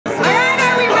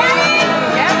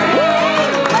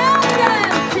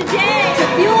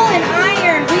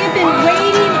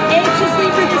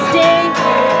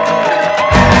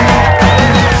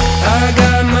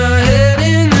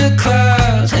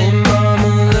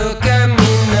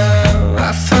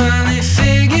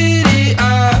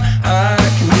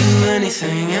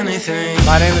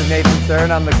Nathan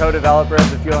Stern. I'm the co-developer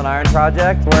of the Fuel and Iron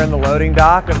project. We're in the loading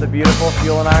dock of the beautiful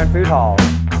Fuel and Iron Food Hall.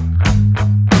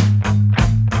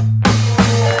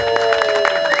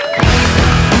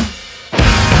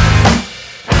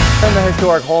 In the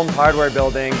historic Holmes Hardware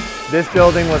building. This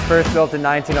building was first built in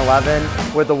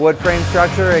 1911 with a wood frame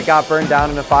structure. It got burned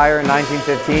down in a fire in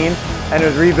 1915 and it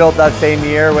was rebuilt that same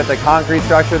year with the concrete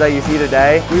structure that you see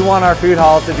today. We want our food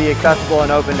hall to be accessible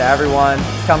and open to everyone.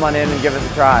 Just come on in and give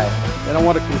us a try. And I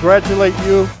want to congratulate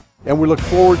you, and we look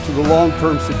forward to the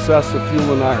long-term success of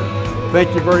Fuel and Iron.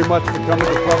 Thank you very much for coming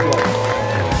to Pueblo.